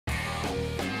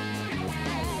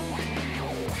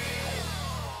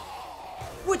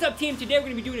What's up, team? Today we're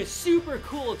going to be doing a super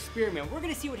cool experiment. We're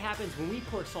going to see what happens when we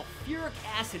pour sulfuric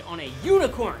acid on a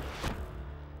unicorn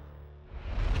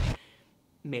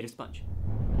made of sponge.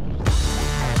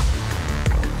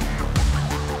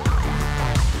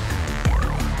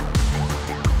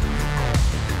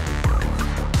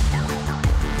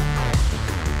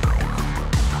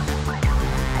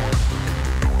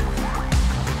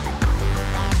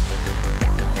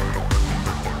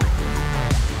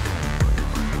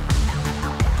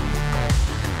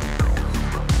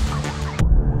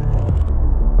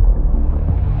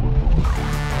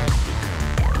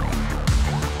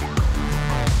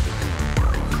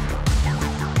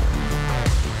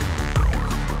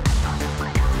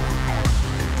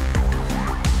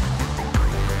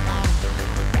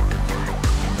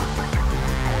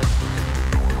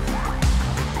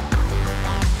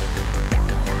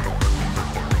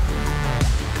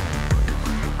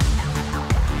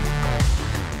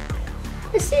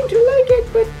 I seem to like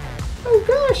it, but oh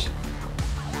gosh.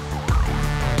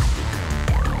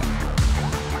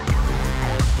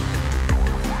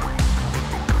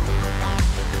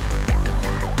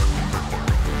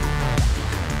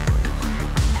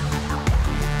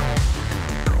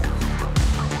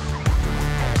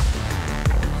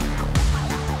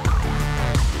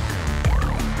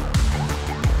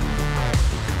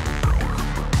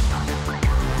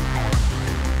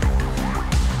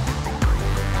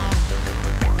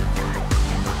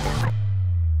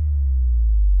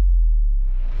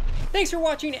 Thanks for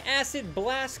watching Acid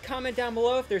Blast. Comment down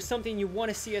below if there's something you want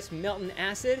to see us melt in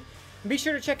acid. And be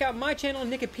sure to check out my channel,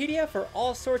 Nickopedia, for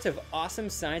all sorts of awesome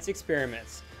science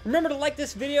experiments. Remember to like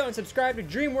this video and subscribe to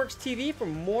DreamWorks TV for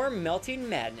more melting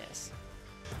madness.